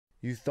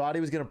You thought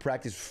he was gonna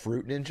practice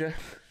Fruit Ninja?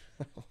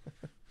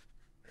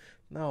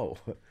 No.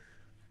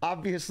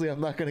 Obviously,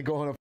 I'm not gonna go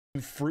on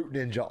a Fruit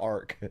Ninja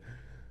arc.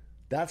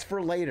 That's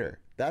for later.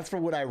 That's for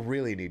when I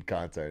really need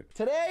content.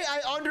 Today, I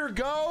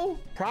undergo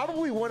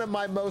probably one of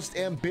my most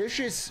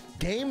ambitious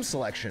game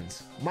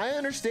selections. My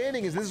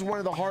understanding is this is one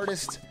of the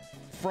hardest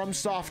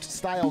FromSoft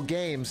style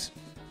games.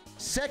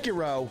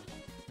 Sekiro,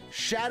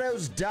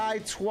 Shadows Die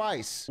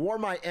Twice. Wore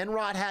my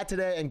Enrot hat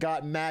today and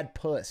got mad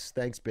puss.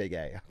 Thanks, Big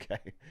A.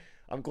 Okay.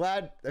 I'm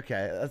glad.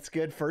 Okay, that's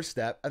good. First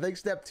step. I think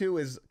step 2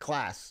 is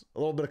class. A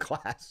little bit of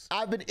class.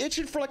 I've been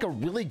itching for like a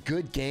really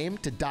good game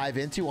to dive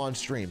into on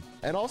stream.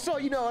 And also,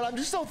 you know, I'm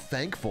just so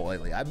thankful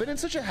lately. I've been in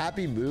such a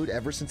happy mood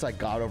ever since I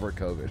got over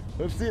COVID.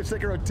 Let's see if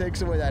Sekiro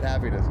takes away that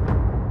happiness.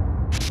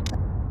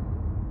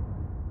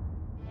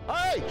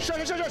 Hey,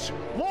 shush.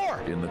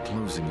 Lore! In the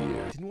closing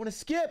year. Didn't want to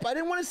skip. I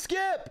didn't want to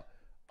skip.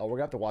 Oh, we're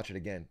gonna have to watch it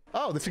again.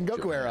 Oh, the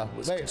Sengoku era.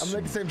 Wait, I'm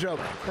making the same joke.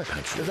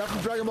 Is that from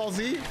Dragon Ball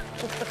Z?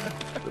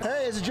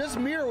 Hey, is it just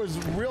me or was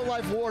real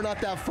life war not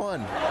that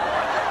fun?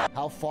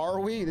 How far are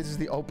we? This is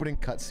the opening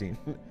cutscene.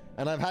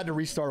 And I've had to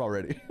restart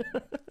already.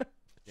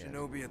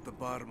 Shinobi at the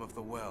bottom of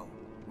the well.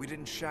 We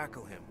didn't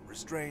shackle him,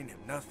 restrain him,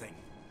 nothing.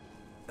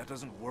 That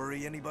doesn't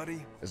worry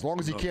anybody? As long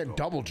as he can't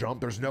double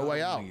jump, there's no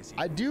way out.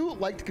 I do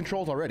like the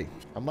controls already.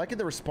 I'm liking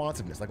the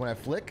responsiveness. Like when I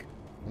flick,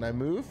 when I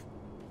move,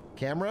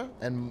 camera,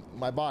 and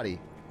my body.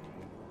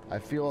 I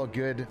feel a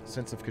good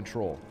sense of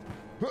control.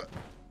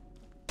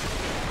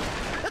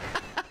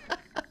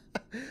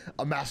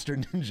 A master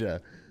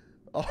ninja.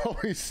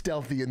 Always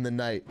stealthy in the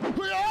night.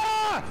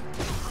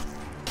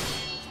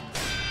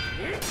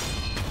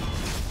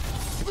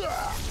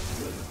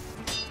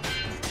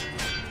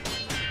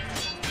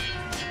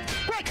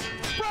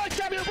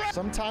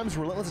 Sometimes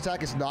relentless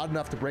attack is not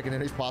enough to break an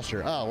enemy's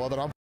posture. Oh, well then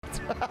I'm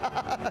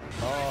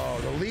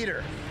Oh, the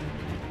leader.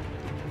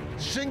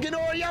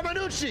 Shingenori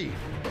Yamanouchi!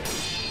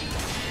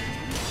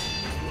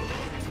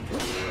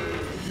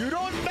 You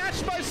don't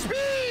match my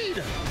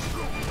speed!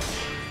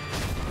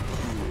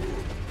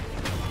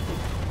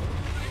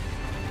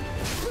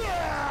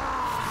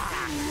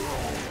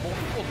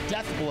 Multiple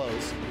death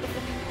blows.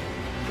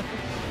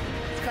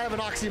 It's kind of an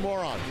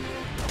oxymoron.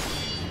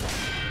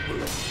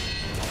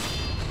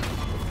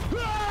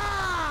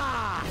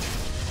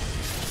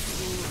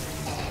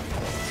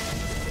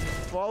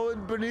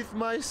 Fallen beneath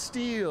my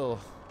steel.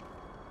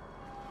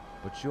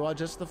 But you are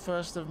just the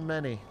first of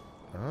many.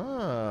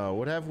 Ah,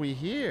 what have we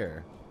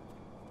here?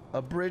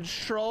 A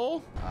bridge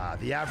troll? Ah,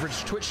 the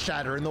average Twitch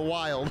chatter in the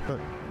wild.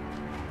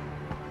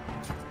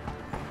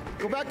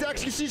 Go back to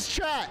XQC's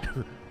chat.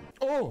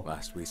 Oh,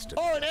 Last we stood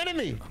oh, an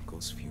enemy.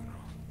 Uncle's funeral.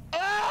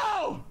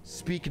 Oh!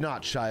 Speak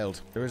not,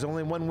 child. There is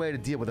only one way to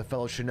deal with a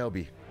fellow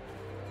shinobi.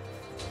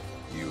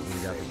 You What do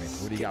you got for me?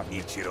 What do you got for me?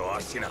 Ichiro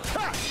Ashina.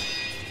 Ha!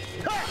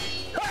 Ha!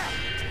 Ha!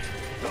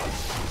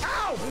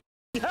 Ow!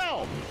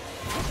 Hell!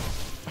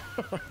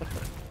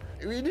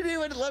 He didn't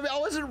even let me. I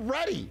wasn't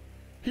ready.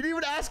 He didn't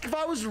even ask if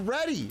I was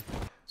ready.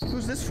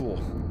 Who's this fool?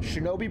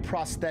 Shinobi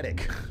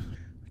prosthetic.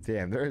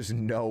 Damn, there's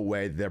no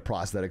way their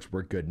prosthetics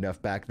were good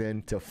enough back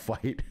then to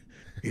fight.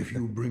 If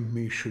you bring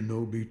me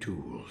shinobi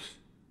tools,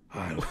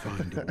 I'll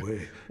find a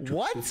way.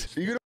 What?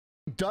 Are you gonna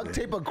duct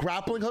tape a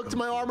grappling hook to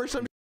my arm or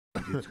something?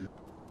 Is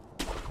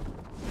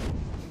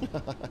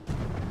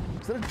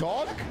that a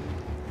dog?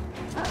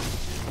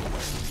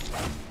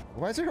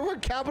 Why is there a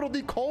capital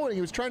D colon?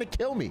 He was trying to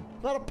kill me.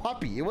 Not a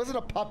puppy. It wasn't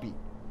a puppy.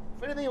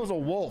 If anything, it was a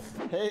wolf.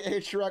 Hey,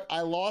 Atrioc,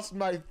 I lost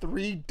my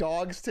 3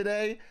 dogs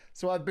today,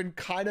 so I've been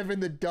kind of in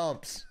the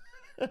dumps.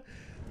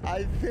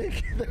 I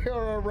think they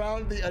are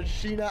around the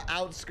Ashina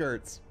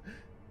outskirts.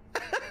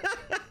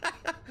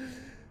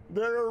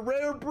 They're a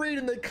rare breed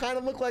and they kind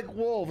of look like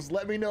wolves.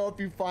 Let me know if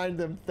you find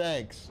them.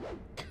 Thanks.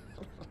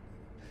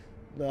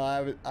 No,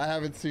 I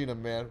haven't seen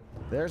him, man.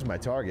 There's my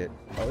target.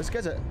 Oh, this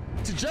guy's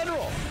it's a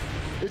general.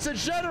 It's a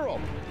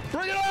general.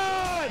 Bring it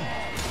on!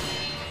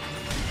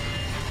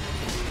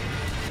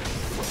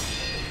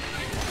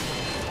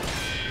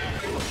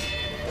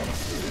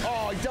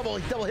 Oh, he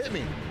double hit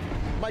me.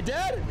 Am I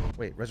dead?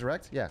 Wait,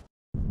 resurrect? Yeah.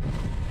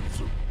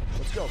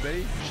 Let's go,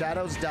 baby.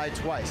 Shadows die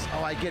twice.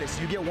 Oh, I get it.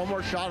 So you get one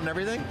more shot on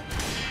everything?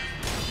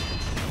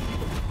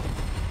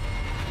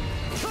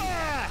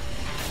 Ah!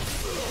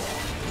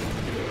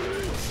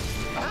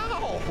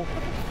 Ow!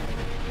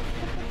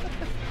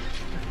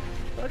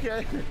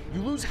 Okay.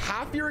 You lose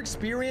half your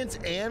experience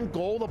and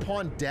gold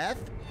upon death?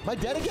 Am I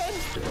dead again?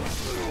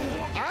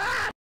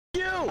 Ah!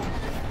 You!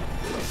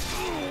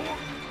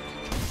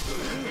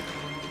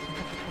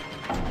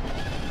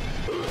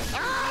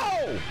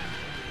 Ow!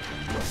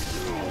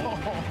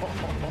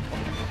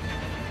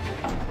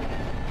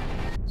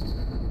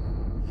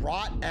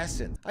 Rot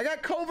essence. I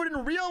got COVID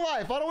in real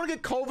life. I don't want to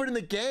get COVID in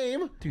the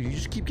game. Dude, you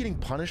just keep getting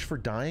punished for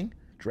dying?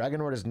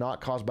 Dragon Rot is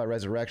not caused by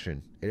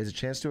resurrection. It is a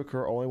chance to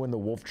occur only when the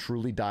wolf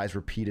truly dies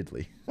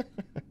repeatedly.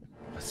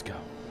 Let's go.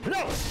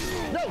 No!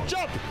 No,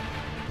 jump!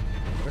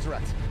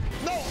 Resurrect.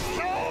 No!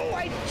 No!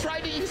 I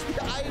tried to use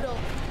the item.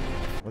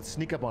 Let's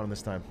sneak up on him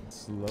this time.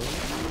 Slowly.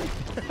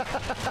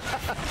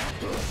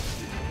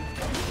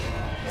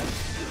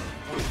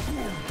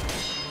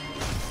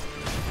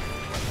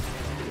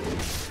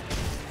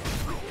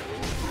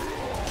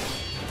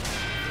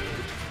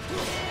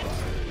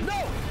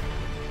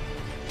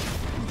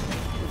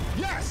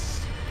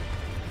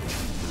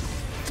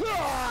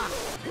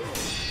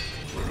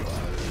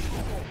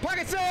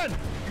 Pocket-san!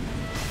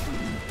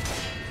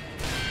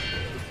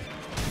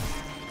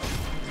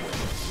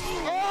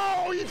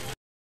 Oh, you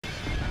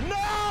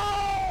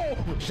no!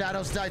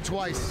 Shadows died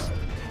twice.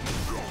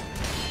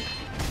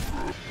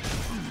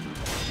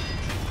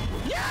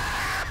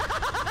 Yeah!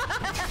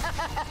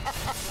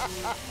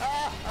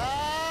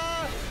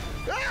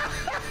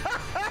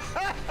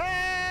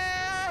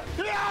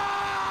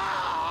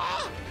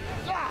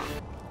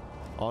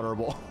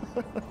 Honorable.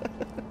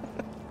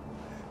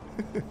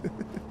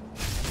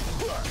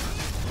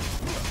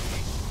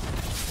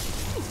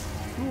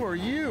 Who are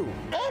you?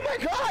 Oh my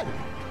god!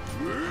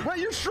 Wait,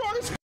 you're strong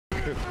as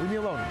f. Leave me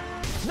alone.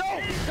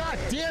 No! God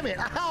damn it!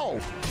 Ow!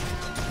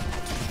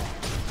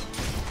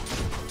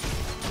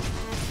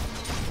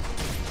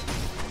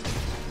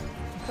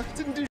 I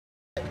didn't do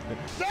shit.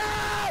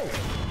 No!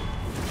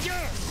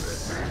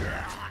 Yes!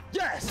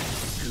 Yes!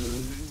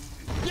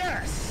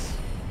 Yes!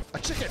 A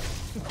chicken!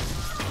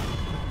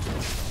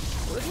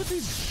 What is with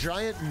these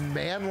giant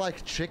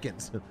man-like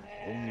chickens?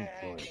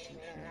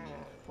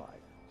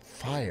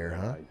 Fire,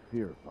 huh?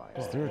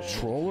 Is there a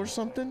troll or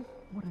something?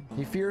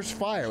 He fears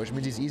fire, which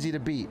means he's easy to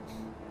beat.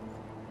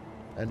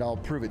 And I'll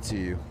prove it to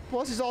you.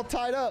 Plus, he's all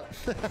tied up.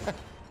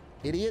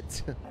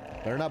 Idiot.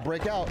 Better not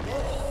break out. I'm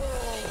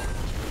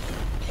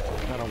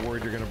kind of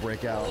worried you're gonna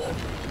break out. I'm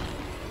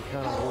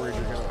kind of worried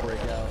you're gonna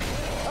break out.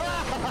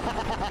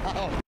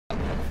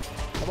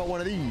 How about one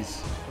of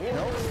these?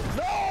 No?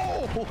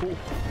 No!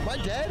 Am I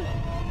dead?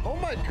 Oh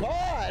my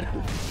god!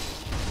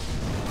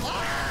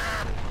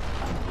 Ah!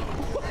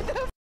 What the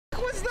f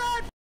was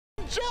that?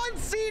 John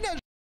Cena!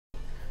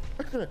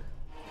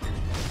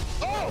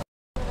 Oh!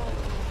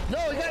 No,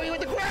 he got me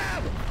with the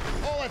grab!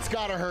 Oh, that's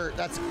gotta hurt.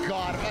 That's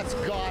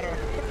gotta.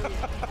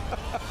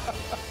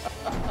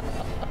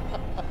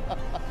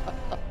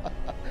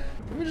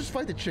 Let me just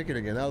fight the chicken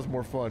again. That was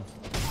more fun.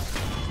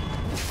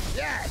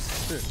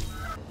 Yes!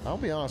 I'll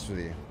be honest with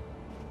you.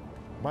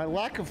 My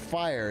lack of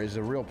fire is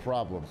a real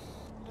problem.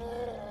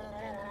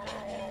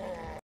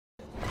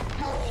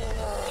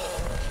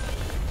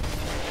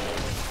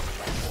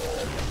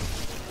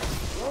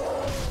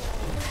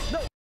 No!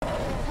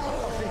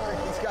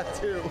 He's got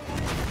two.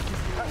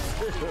 He's got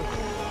two.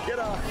 Get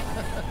on.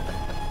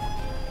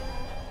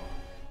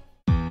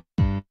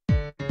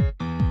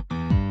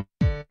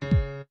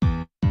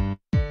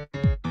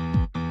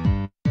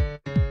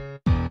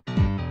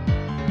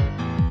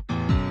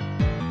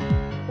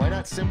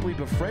 Simply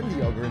befriend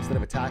the ogre instead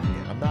of attacking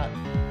it. I'm not.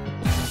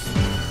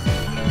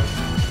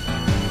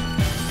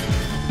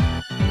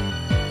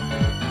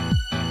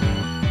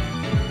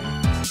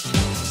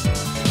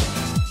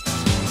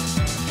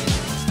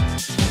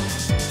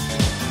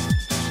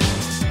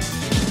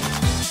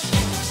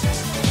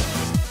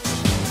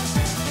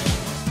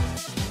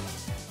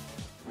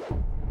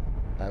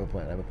 I have a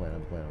plan.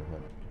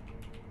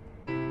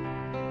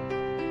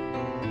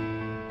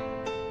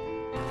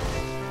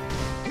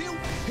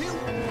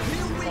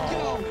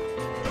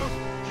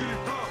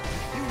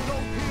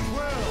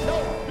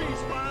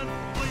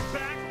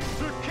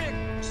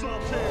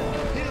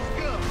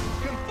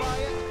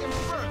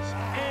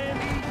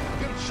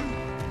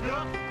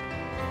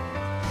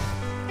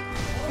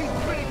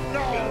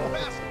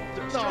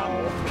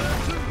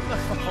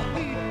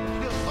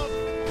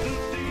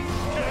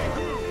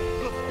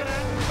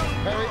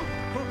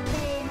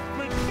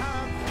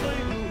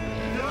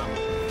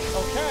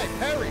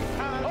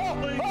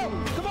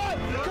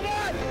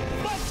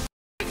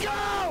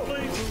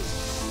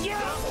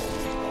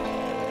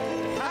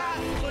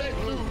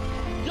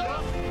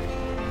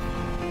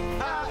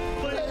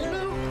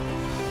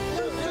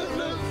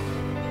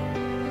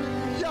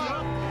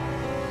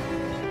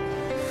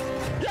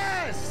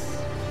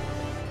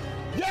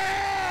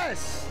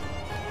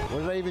 What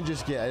did I even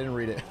just get? I didn't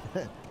read it.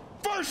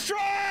 First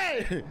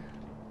try!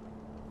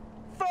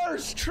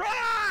 First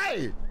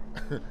try!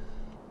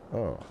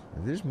 Oh,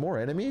 there's more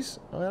enemies?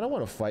 Oh, I don't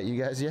want to fight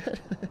you guys yet.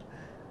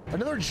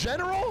 Another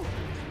general?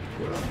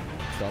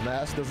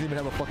 Dumbass doesn't even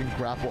have a fucking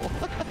grapple.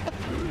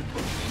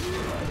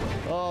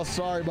 Oh,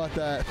 sorry about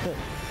that.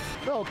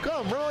 No,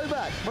 come, run all the way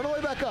back. Run all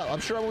the way back up. I'm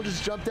sure I won't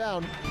just jump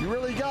down. You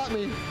really got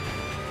me.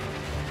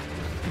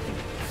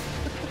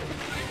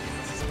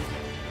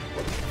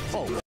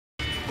 Oh.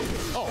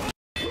 Oh.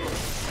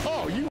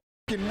 Oh, you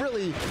can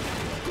really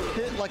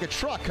hit like a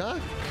truck, huh?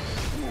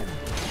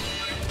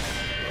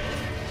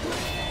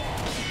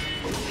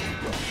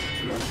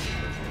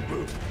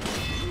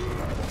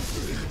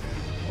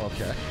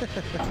 Okay.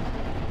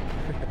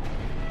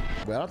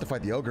 Well, I don't have to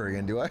fight the ogre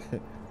again, do I?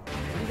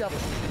 You got...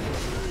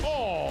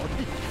 Oh!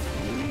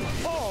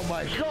 Oh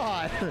my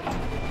god!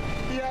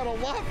 He had a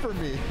lot for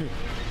me.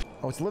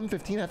 Oh, it's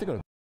 11:15. I have to go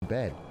to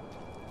bed.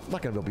 I'm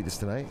not gonna be able to beat this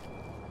tonight.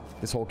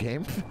 This whole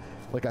game,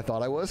 like I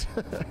thought I was.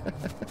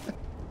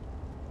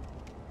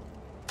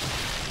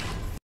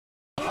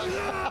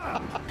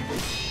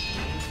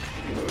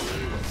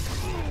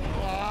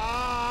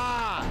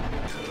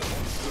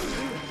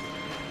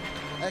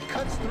 It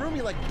cuts through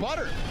me like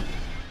butter.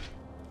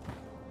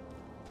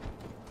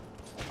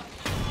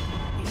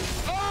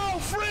 Oh,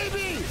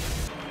 freebie!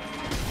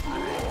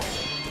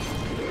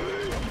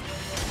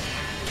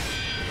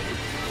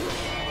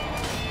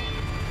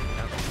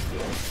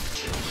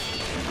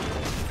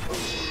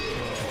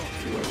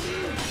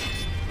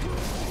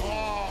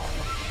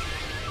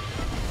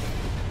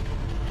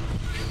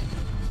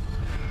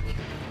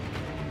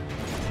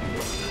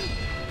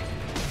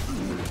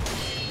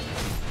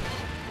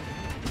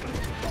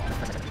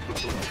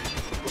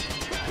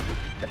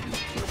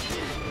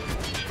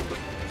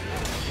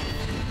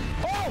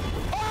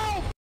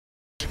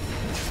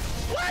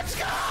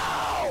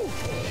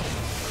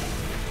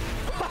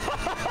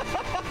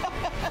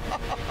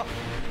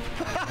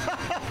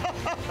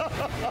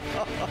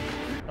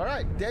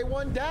 right, day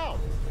 1 down.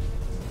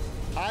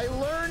 I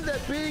learned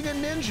that being a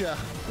ninja,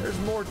 there's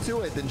more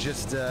to it than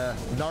just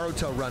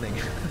Naruto running.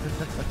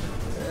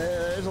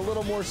 There's a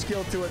little more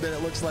skill to it than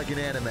it looks like in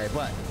anime,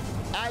 but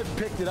I've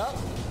picked it up,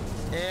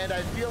 and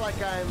I feel like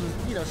I'm,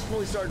 you know,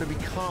 slowly starting to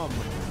become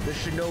the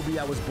shinobi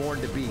I was born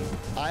to be.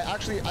 I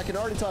can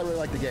already tell I really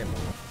like the game.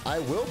 I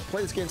will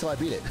play this game until I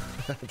beat it.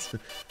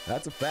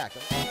 That's a fact.